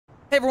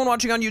Hey everyone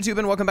watching on YouTube,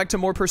 and welcome back to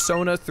more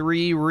Persona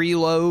 3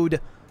 Reload.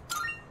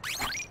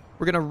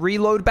 We're gonna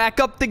reload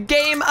back up the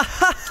game. Is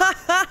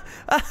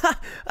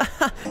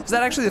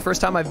that actually the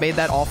first time I've made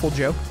that awful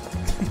joke?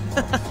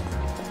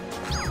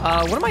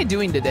 What am I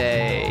doing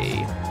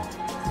today?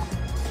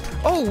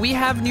 Oh, we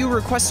have new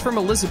requests from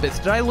Elizabeth.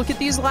 Did I look at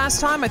these last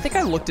time? I think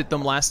I looked at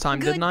them last time,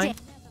 didn't I?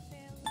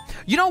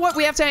 You know what?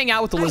 We have to hang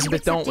out with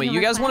Elizabeth, don't we?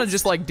 You guys want to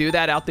just like do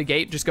that out the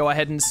gate? Just go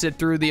ahead and sit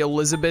through the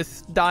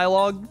Elizabeth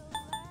dialogue?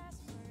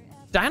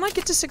 Did I not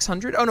get to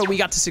 600? Oh no, we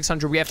got to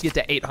 600. We have to get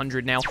to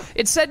 800 now.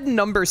 It said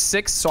number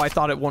 6, so I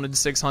thought it wanted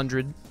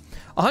 600.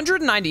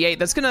 198,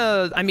 that's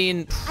gonna, I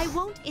mean... I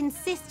won't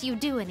insist you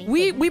do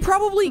anything. We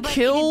probably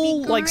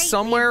kill like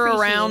somewhere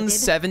around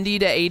 70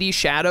 to 80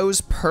 shadows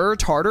per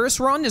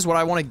Tartarus run is what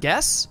I want to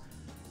guess.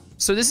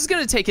 So this is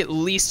gonna take at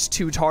least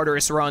 2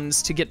 Tartarus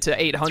runs to get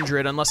to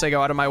 800 unless I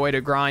go out of my way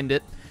to grind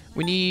it.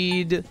 We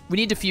need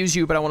to fuse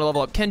you, but I want to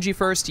level up Kenji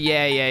first.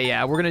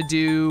 Yeah. We're gonna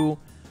do...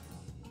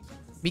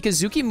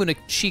 Mikazuki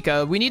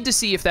Munachika. We need to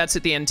see if that's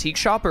at the antique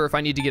shop or if I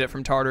need to get it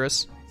from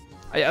Tartarus.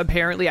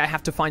 Apparently, I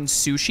have to find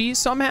sushi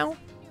somehow.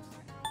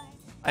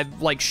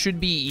 Should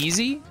be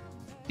easy,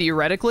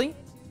 theoretically.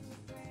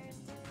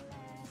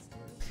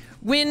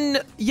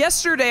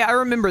 Yesterday, I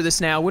remember this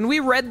now. When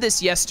we read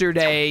this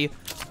yesterday,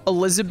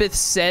 Elizabeth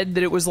said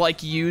that it was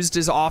like used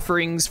as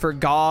offerings for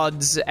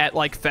gods at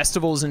like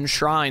festivals and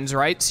shrines,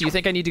 right? So you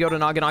think I need to go to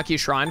Naganaki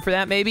Shrine for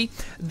that, maybe?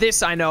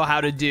 This I know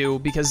how to do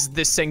because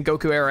this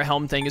Sengoku era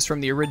helm thing is from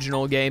the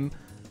original game.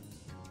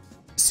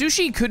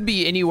 Sushi could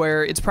be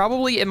anywhere. It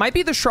might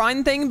be the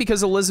shrine thing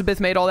because Elizabeth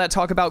made all that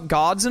talk about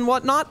gods and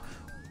whatnot,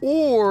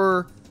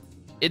 or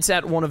it's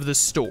at one of the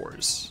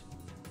stores.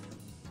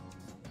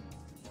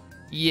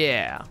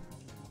 Yeah.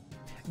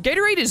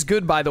 Gatorade is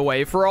good, by the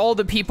way, for all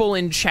the people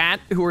in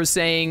chat who are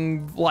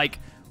saying, like,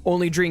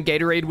 only drink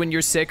Gatorade when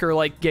you're sick or,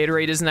 like,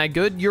 Gatorade isn't that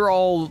good. You're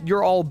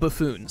all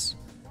buffoons.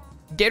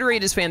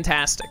 Gatorade is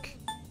fantastic.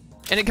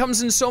 And it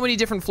comes in so many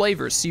different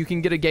flavors, so you can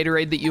get a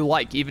Gatorade that you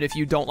like, even if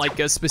you don't like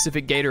a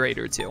specific Gatorade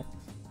or two.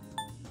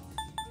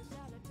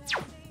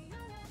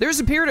 There's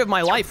a period of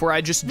my life where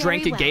I just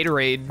drank a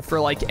Gatorade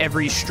for, like,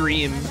 every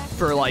stream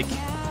for, like,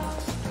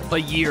 a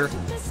year.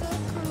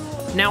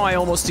 Now I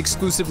almost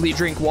exclusively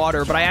drink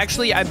water, but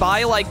I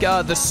buy like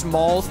the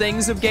small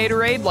things of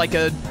Gatorade, like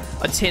a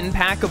tin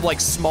pack of like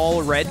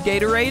small red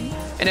Gatorade,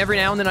 and every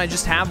now and then I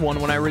just have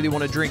one when I really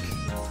want to drink.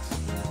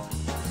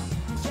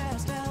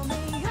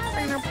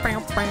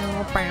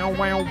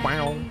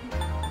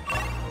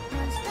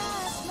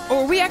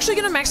 Oh, are we actually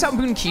gonna max out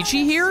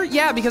Bunkichi here?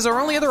 Yeah, because our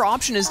only other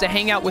option is to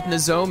hang out with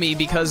Nozomi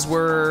because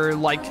we're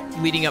like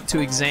leading up to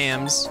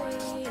exams.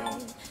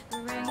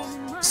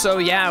 So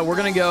yeah, we're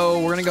gonna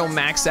go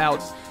max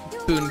out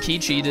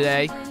Bunkichi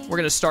today. We're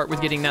gonna start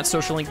with getting that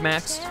social link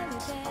maxed.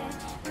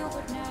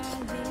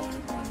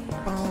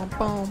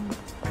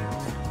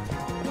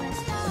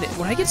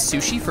 Would I get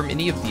sushi from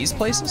any of these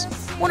places?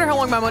 Wonder how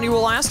long my money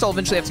will last. I'll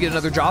eventually have to get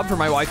another job for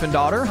my wife and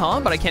daughter, huh?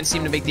 But I can't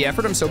seem to make the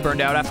effort. I'm so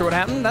burned out after what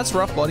happened. That's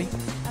rough, buddy.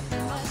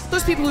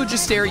 Those people who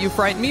just stare at you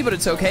frighten me, but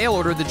it's okay. I'll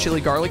order the chili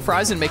garlic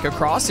fries and make a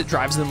cross. It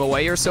drives them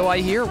away, or so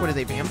I hear. What are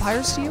they,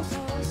 vampires to you?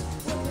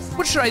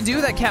 What should I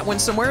do? That cat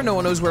went somewhere. No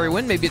one knows where he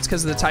went. Maybe it's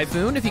because of the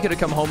typhoon. If he could have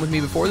come home with me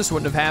before, this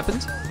wouldn't have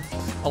happened.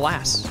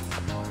 Alas.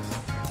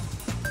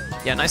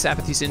 Yeah, nice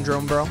apathy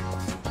syndrome, bro.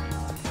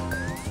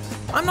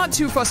 I'm not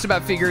too fussed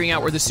about figuring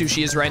out where the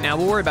sushi is right now.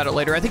 We'll worry about it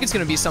later. I think it's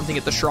going to be something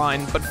at the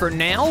shrine. But for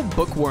now,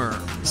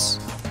 bookworms.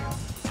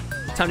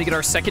 Time to get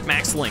our second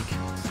max link.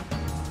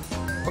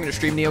 I'm going to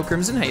stream Neo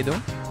Crimson. How you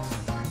doing?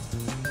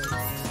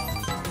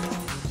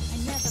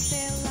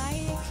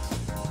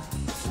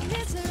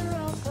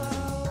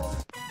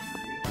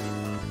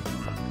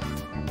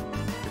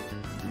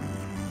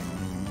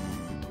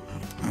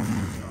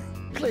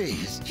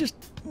 Please, just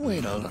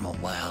wait a little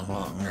while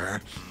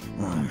longer.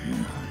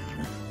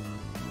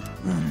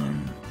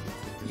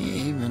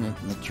 Even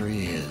if the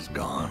tree is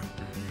gone,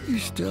 you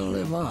still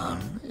live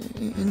on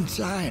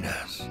inside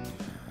us.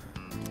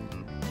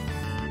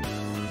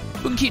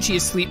 Bunkichi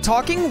is sleep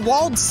talking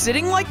while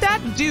sitting like that?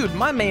 Dude,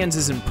 my man's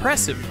is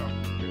impressive.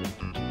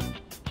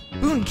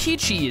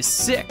 Bunkichi is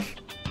sick.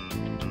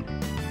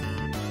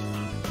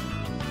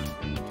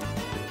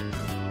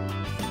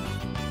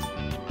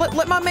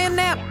 Let my man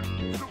nap.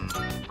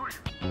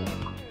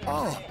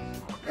 Oh,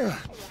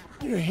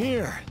 you're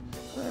here.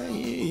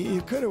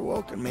 You could have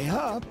woken me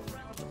up.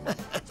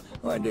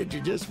 Or did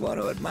you just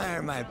want to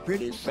admire my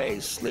pretty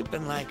face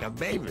sleeping like a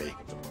baby?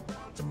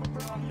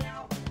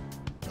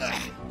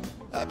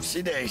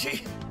 Upsy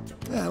daisy.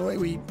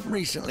 We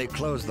recently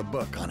closed the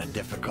book on a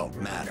difficult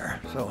matter,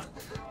 so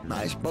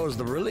I suppose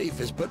the relief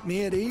has put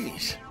me at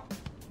ease.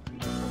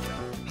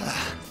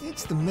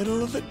 It's the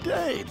middle of the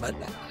day, but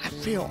I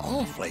feel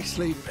awfully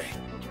sleepy.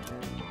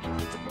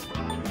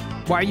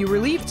 Why are you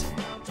relieved?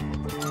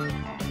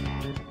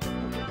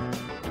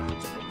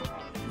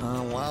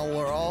 While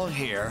we're all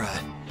here,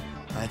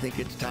 I think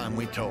it's time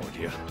we told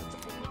you.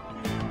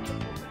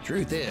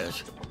 Truth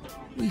is,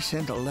 we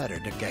sent a letter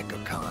to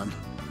Gekko-kan.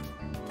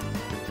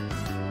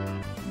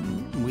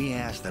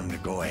 asked them to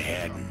go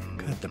ahead and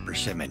cut the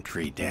persimmon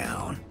tree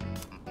down.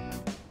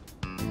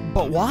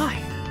 But why?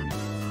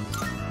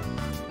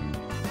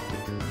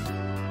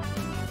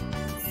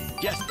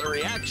 Just the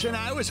reaction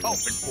I was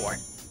hoping for.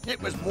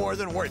 It was more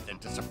than worth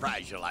it to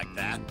surprise you like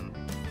that.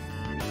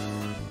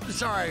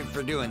 Sorry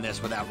for doing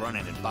this without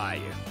running it by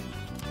you.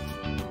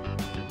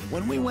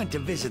 When we went to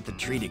visit the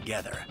tree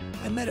together,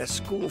 I met a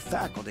school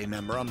faculty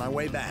member on my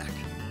way back.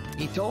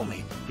 He told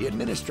me the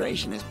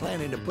administration is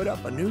planning to put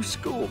up a new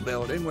school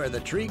building where the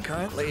tree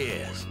currently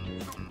is.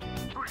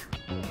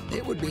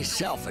 It would be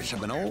selfish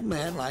of an old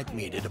man like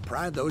me to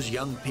deprive those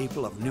young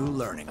people of new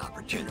learning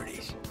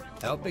opportunities.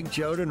 Helping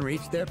children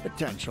reach their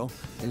potential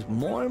is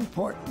more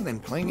important than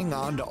clinging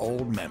on to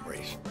old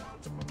memories.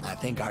 I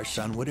think our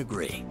son would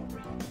agree.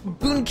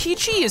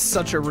 Bunkichi is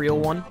such a real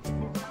one.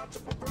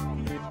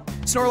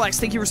 Snorlax,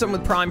 thank you for something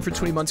with Prime for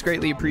 20 months,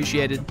 greatly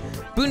appreciated.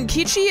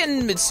 Bunkichi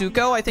and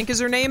Mitsuko, I think is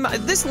her name.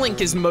 This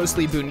link is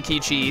mostly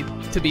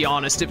Bunkichi, to be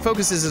honest. It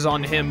focuses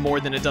on him more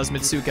than it does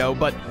Mitsuko,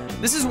 but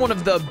this is one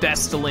of the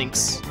best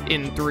links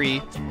in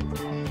 3.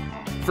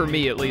 For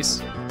me, at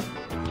least.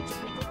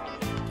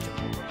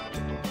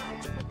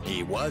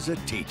 He was a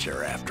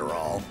teacher, after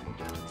all.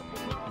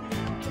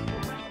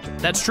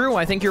 That's true,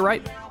 I think you're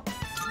right.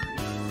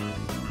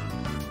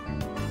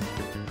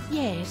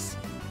 Yes,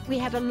 we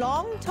had a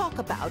long talk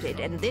about it,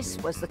 and this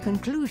was the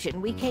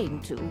conclusion we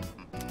came to.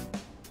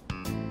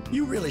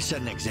 You really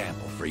set an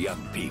example for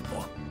young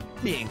people,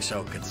 being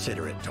so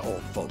considerate to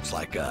old folks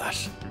like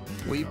us.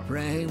 We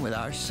pray with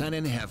our son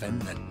in heaven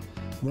that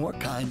more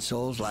kind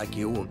souls like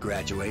you will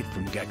graduate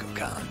from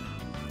Gekkoukan.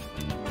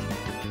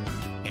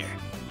 Here,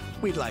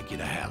 we'd like you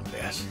to have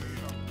this.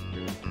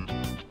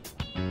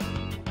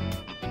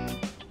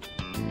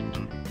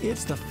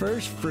 It's the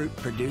first fruit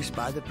produced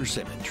by the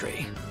persimmon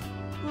tree.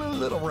 A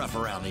little rough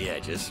around the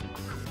edges,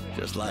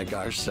 just like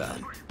our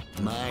son.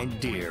 My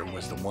dear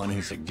was the one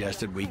who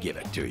suggested we give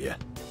it to you.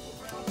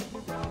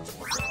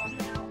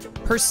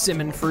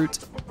 Persimmon fruit.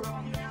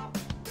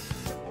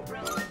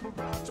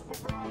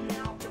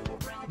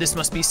 This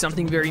must be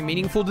something very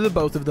meaningful to the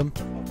both of them.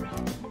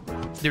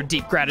 Their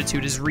deep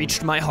gratitude has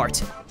reached my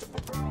heart.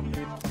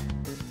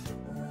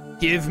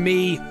 Give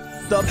me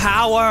the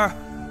power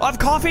of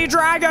Coffee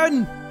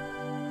Dragon!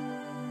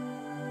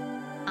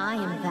 I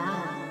am thou.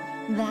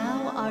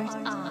 Thou art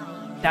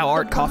I. Thou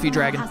art Coffee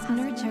Dragon. Has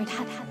nurtured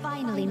had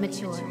finally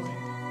matured.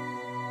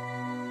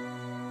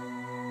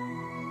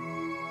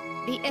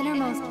 The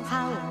innermost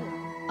power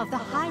of the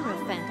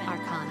Hierophant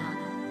Arcana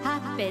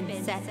hath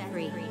been set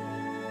free.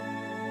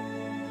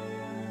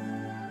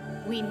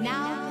 We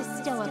now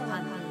bestow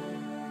upon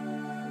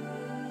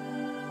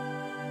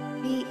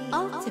thee the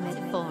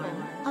ultimate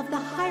form of the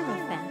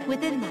Hierophant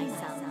within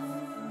thyself.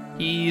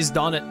 He's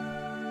done it.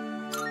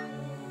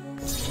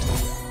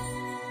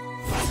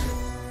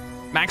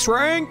 Max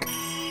rank!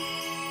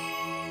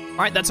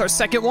 Alright, that's our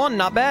second one,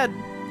 not bad.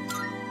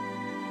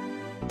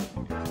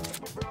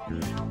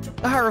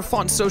 The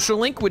Hierophant social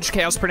link, which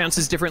Chaos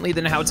pronounces differently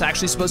than how it's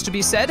actually supposed to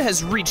be said,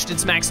 has reached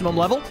its maximum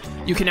level.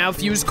 You can now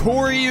fuse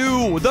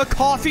Kohryu, the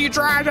Coffee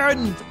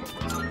Dragon!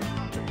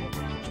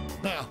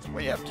 Now,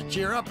 we have to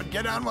cheer up and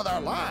get on with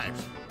our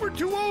lives. We're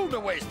too old to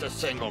waste a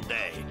single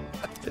day.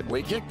 If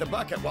we kick the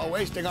bucket while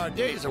wasting our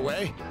days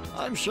away,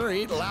 I'm sure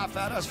he'd laugh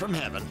at us from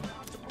heaven.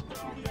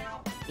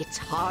 It's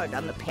hard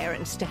on the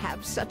parents to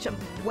have such a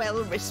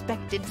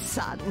well-respected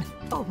son.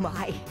 Oh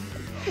my.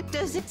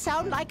 Does it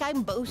sound like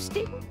I'm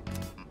boasting?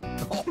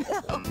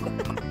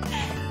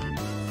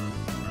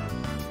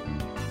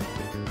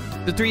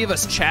 The three of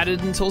us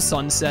chatted until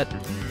sunset.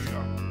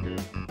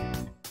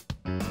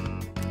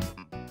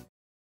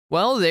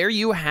 Well, there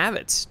you have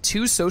it.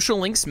 2 social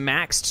links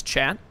maxed,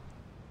 chat.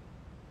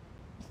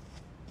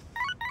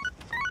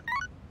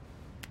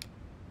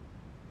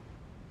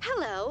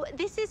 Hello,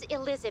 this is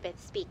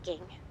Elizabeth speaking.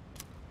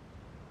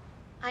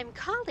 I'm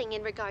calling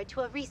in regard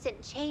to a recent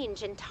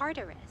change in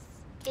Tartarus.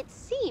 It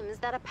seems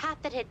that a path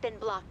that had been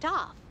blocked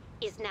off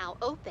is now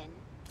open.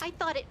 I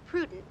thought it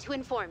prudent to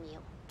inform you.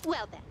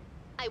 Well then,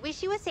 I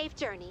wish you a safe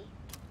journey.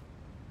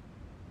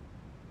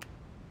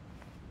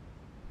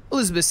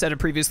 Elizabeth said a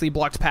previously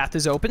blocked path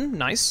is open.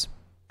 Nice.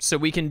 So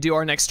we can do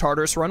our next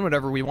Tartarus run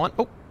whenever we want.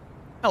 Oh,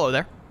 hello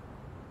there.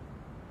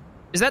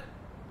 Is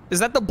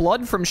that the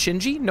blood from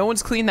Shinji? No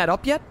one's cleaned that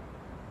up yet?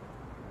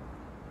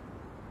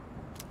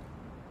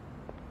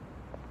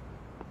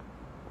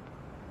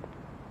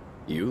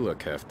 You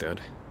look half dead.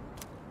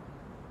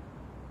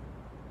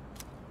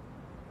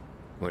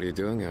 What are you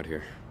doing out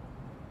here?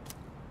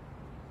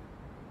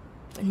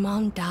 When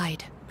Mom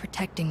died,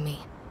 protecting me,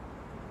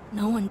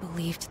 no one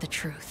believed the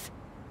truth.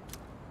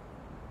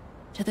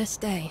 To this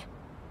day,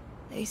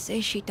 they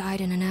say she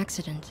died in an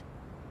accident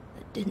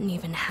that didn't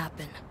even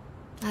happen.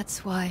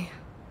 That's why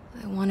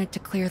I wanted to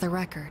clear the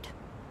record.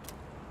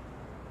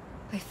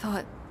 I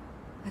thought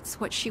that's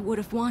what she would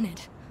have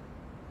wanted.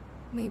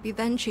 Maybe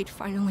then she'd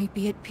finally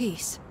be at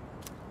peace.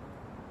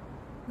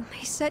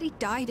 They said he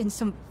died in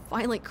some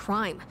violent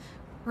crime,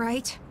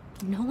 right?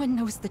 No one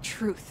knows the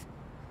truth.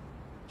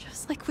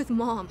 Just like with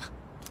Mom.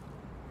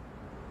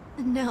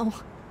 And now,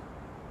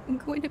 I'm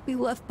going to be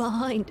left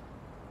behind.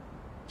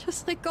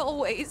 Just like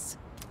always.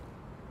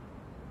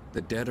 The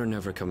dead are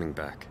never coming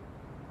back.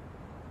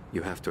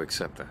 You have to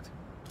accept that.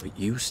 But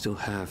you still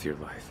have your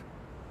life.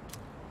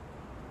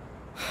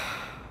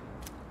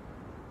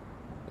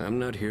 I'm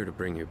not here to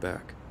bring you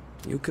back.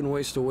 You can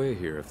waste away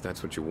here if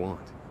that's what you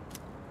want.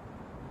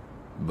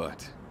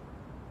 But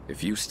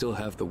if you still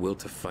have the will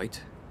to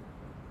fight,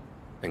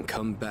 then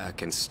come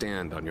back and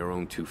stand on your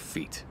own 2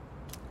 feet.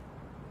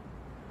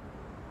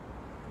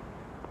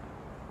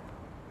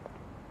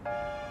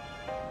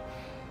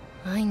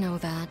 I know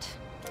that.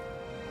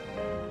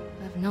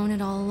 I've known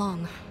it all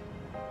along.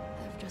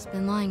 I've just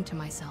been lying to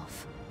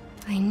myself.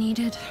 I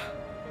needed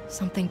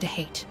something to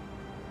hate.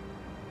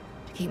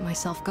 To keep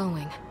myself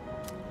going.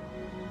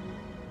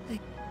 I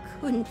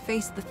couldn't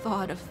face the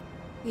thought of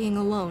being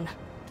alone.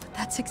 But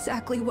that's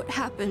exactly what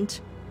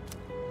happened.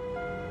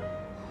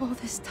 All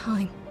this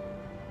time,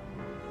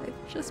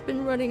 I've just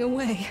been running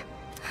away.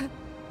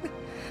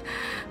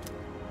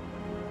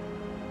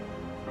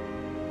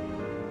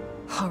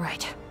 All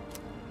right.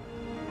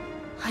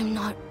 I'm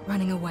not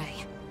running away.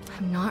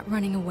 I'm not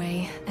running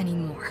away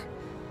anymore.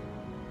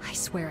 I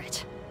swear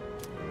it.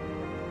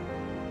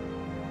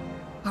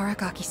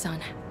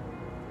 Aragaki-san,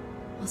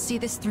 I'll see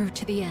this through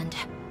to the end.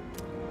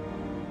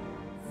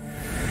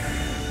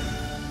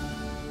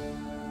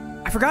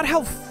 I forgot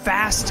how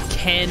fast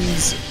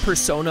Ken's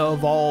persona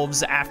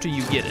evolves after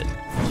you get it.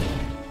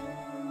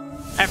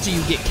 After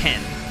you get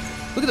Ken.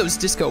 Look at those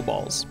disco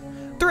balls.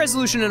 The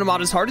resolution in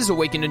Amada's heart has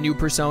awakened a new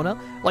persona.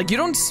 Like, you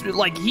don't,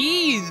 like,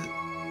 he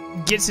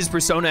gets his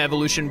persona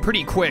evolution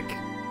pretty quick,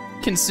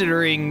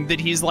 considering that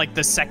he's like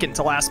the second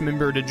to last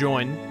member to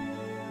join.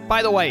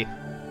 By the way,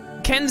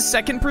 Ken's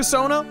second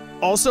persona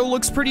also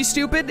looks pretty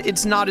stupid.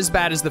 It's not as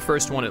bad as the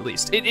first one, at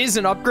least. It is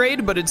an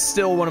upgrade, but it's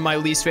still one of my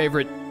least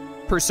favorite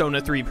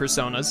Persona 3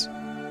 personas.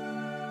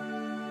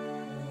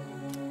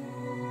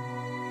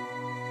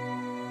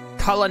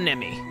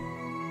 Kalanemi.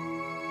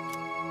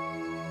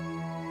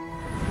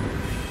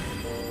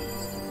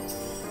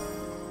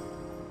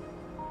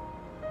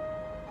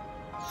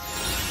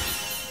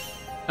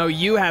 Oh,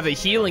 you have a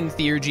healing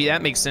theurgy,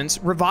 that makes sense.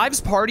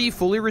 Revives party,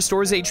 fully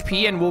restores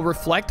HP, and will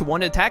reflect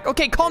 1 attack.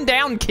 Okay, calm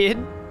down, kid.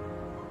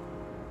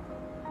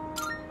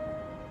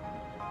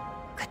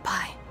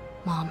 Goodbye,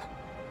 Mom.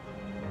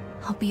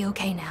 I'll be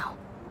okay now.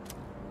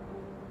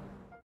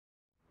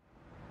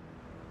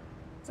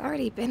 It's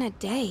already been a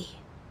day.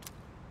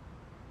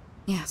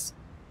 Yes,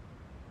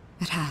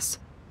 it has.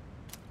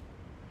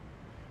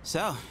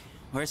 So,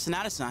 where's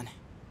Sonata-san?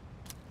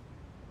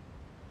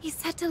 He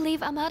said to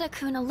leave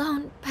Amada-kun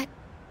alone, but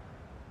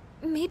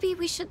maybe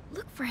we should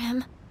look for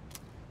him.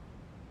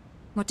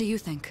 What do you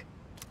think?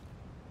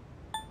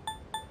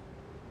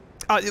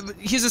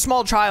 He's a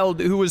small child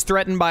who was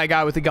threatened by a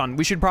guy with a gun.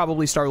 We should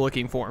probably start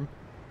looking for him.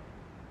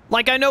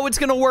 Like, I know it's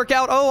gonna work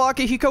out. Oh,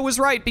 Akihiko was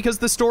right because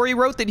the story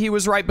wrote that he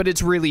was right, but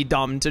it's really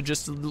dumb to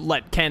just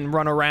let Ken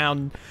run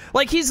around.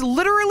 Like, he's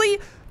literally,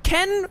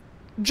 Ken,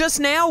 just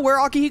now, where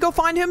Akihiko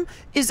find him,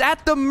 is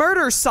at the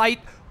murder site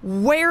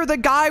where the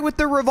guy with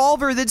the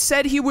revolver that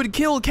said he would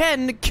kill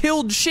Ken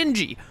killed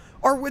Shinji.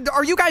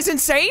 Are you guys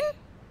insane?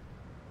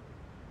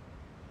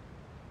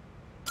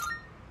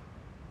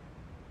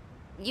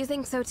 You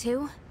think so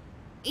too?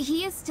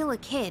 He is still a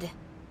kid.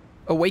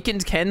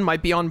 Awakened Ken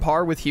might be on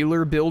par with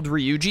healer build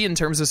Ryuji in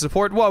terms of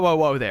support. Whoa, whoa,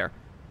 whoa there.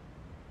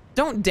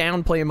 Don't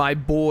downplay my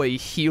boy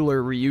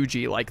healer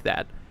Ryuji like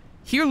that.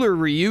 Healer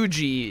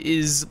Ryuji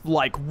is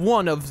like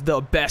one of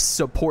the best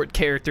support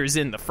characters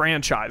in the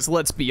franchise,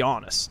 let's be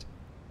honest.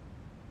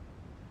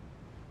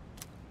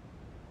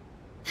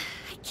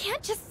 I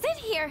can't just sit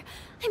here.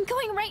 I'm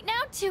going right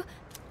now to...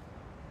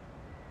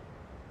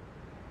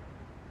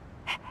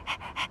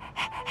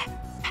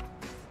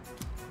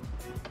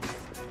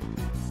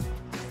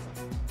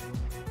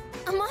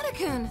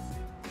 Amada-kun!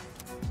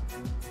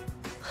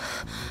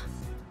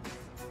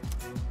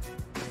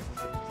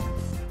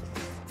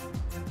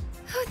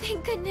 Oh,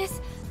 thank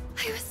goodness.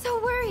 I was so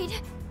worried.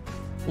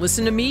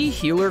 Listen to me,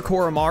 healer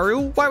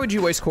Koromaru. Why would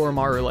you waste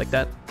Koromaru like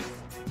that?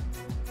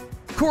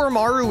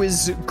 Koromaru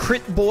is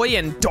crit boy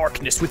and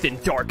darkness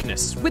within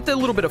darkness, with a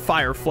little bit of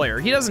fire flare.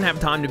 He doesn't have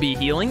time to be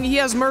healing. He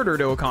has murder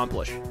to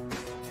accomplish.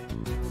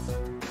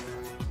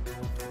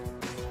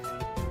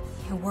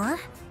 You were?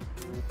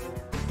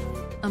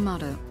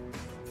 Amado,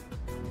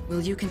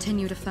 will you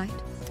continue to fight?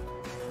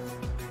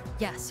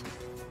 Yes.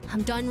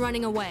 I'm done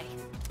running away.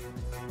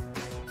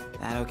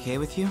 That okay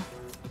with you?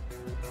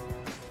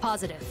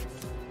 Positive.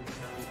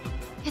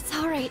 It's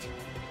all right.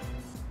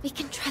 We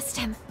can trust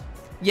him.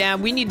 Yeah,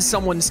 we need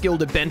someone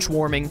skilled at bench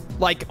warming.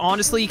 Like,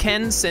 honestly,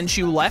 Ken, since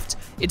you left,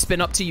 it's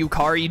been up to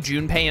Yukari,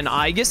 Junpei, and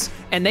Aigis,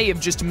 and they have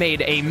just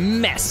made a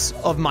mess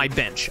of my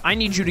bench. I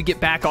need you to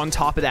get back on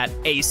top of that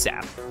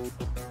ASAP.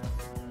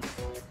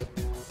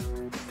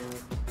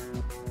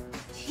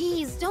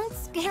 Jeez, don't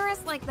scare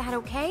us like that,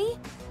 okay?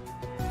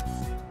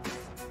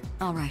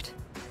 All right.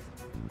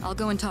 I'll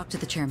go and talk to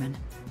the chairman.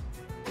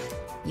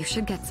 You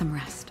should get some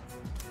rest.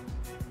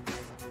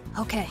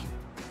 Okay.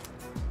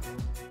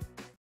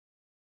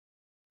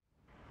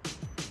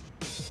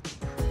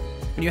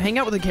 When you hang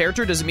out with a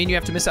character, does it mean you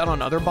have to miss out on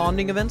other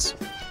bonding events?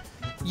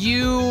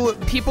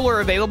 People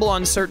are available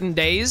on certain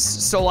days,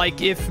 so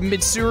like if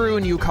Mitsuru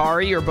and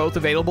Yukari are both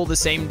available the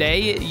same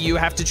day, you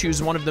have to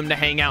choose one of them to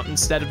hang out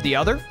instead of the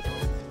other.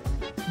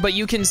 But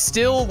you can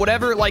still,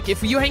 whatever, like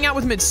if you hang out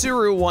with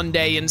Mitsuru one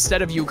day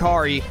instead of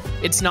Yukari,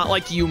 it's not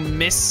like you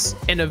miss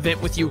an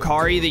event with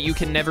Yukari that you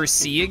can never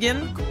see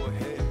again.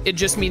 It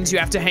just means you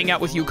have to hang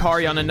out with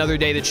Yukari on another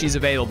day that she's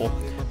available.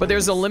 But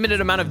there's a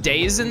limited amount of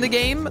days in the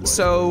game,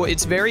 so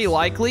it's very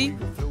likely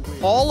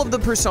all of the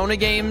Persona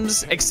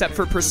games, except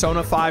for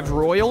Persona 5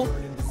 Royal,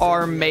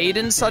 are made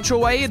in such a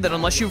way that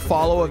unless you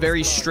follow a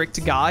very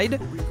strict guide,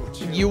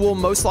 you will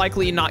most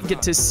likely not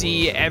get to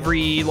see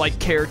every, like,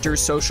 character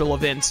social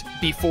event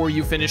before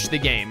you finish the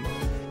game.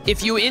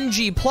 If you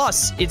NG+,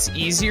 it's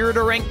easier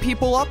to rank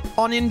people up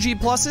on NG+,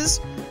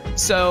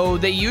 so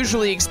they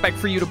usually expect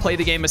for you to play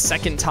the game a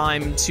second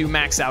time to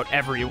max out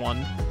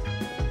everyone.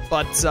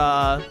 But,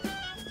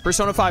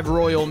 Persona 5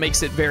 Royal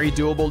makes it very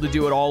doable to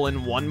do it all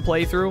in one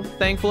playthrough,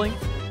 thankfully.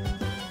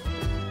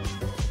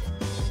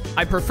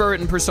 I prefer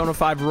it in Persona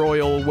 5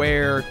 Royal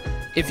where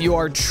if you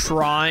are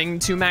trying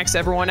to max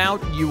everyone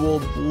out, you will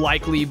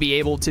likely be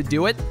able to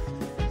do it.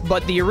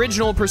 But the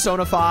original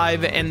Persona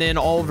 5 and then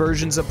all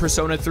versions of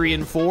Persona 3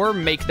 and 4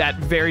 make that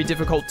very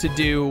difficult to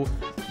do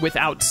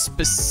without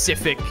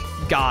specific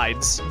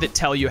guides that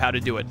tell you how to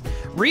do it.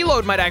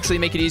 Reload might actually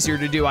make it easier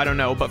to do, I don't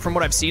know, but from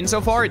what I've seen so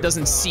far, it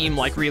doesn't seem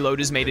like Reload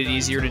has made it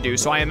easier to do,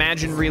 so I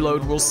imagine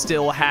Reload will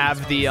still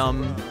have the,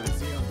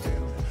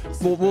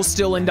 we'll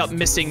still end up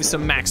missing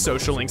some max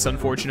social links,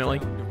 unfortunately.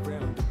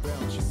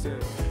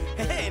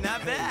 Hey,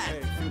 not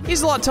bad.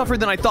 He's a lot tougher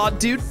than I thought,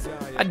 dude.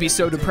 I'd be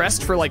so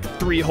depressed for like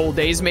 3 whole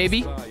days,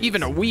 maybe,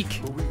 even a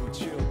week.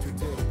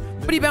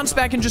 But he bounced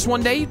back in just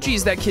one day.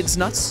 Geez, that kid's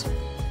nuts.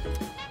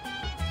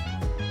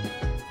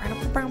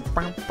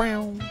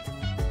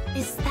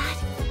 Is that?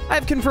 I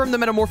have confirmed the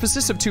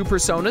metamorphosis of 2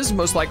 personas,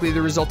 most likely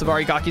the result of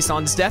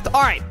Arigaki-san's death.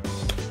 All right,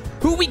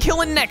 who we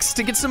killing next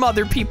to get some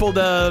other people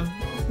to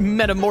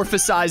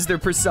metamorphosize their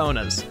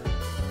personas?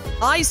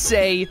 I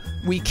say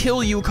we kill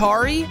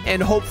Yukari,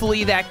 and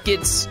hopefully that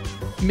gets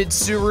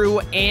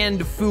Mitsuru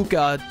and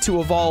Fuka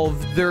to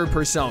evolve their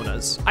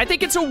personas. I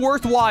think it's a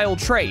worthwhile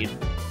trade,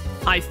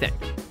 I think.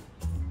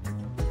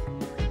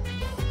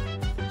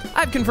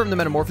 I've confirmed the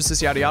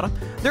metamorphosis, yada yada.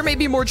 There may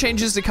be more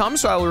changes to come,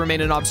 so I will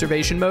remain in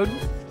observation mode.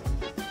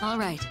 All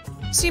right.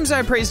 Seems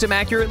I praised him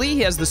accurately.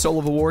 He has the soul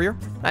of a warrior.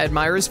 I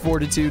admire his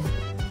fortitude.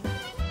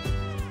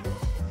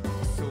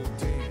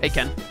 Hey,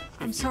 Ken.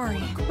 I'm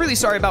sorry. Really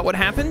sorry about what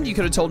happened. You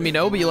could have told me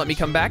no, but you let me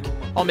come back.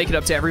 I'll make it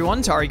up to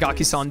everyone. To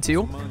Arigaki-san,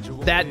 too.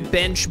 That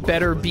bench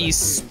better be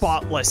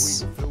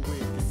spotless.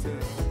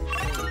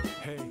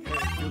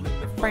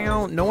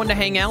 No one to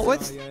hang out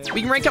with?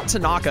 We can rank up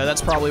Tanaka.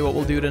 That's probably what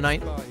we'll do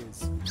tonight.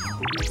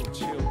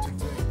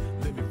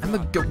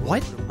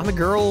 What? I'm a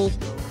girl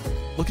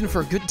looking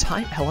for a good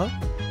time? Hello?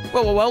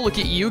 Well, look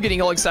at you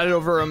getting all excited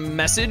over a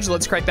message.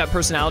 Let's crack that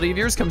personality of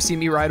yours. Come see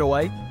me right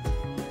away.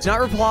 Do not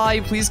reply.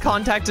 Please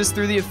contact us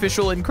through the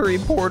official inquiry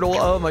portal.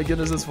 Oh my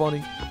goodness, that's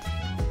funny.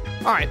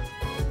 All right.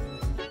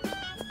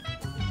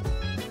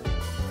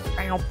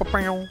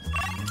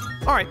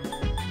 All right.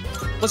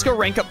 Let's go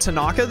rank up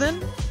Tanaka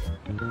then.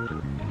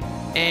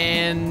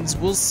 And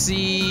we'll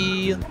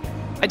see.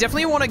 I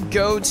definitely want to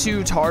go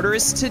to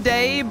Tartarus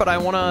today, but I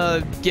want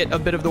to get a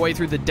bit of the way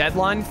through the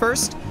deadline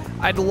first.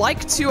 I'd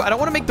like to, I don't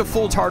want to make the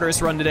full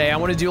Tartarus run today. I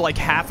want to do like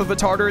half of a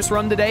Tartarus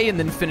run today and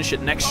then finish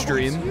it next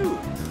stream.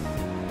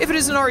 If it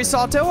is an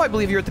Arisato, I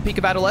believe you're at the peak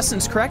of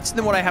adolescence, correct?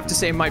 Then what I have to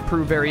say might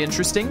prove very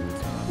interesting.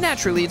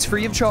 Naturally, it's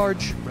free of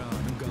charge.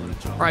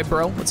 All right,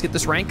 bro, let's get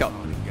this rank up.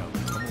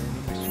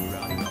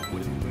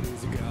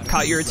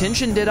 Caught your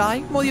attention, did I?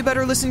 Well, you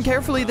better listen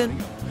carefully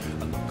then.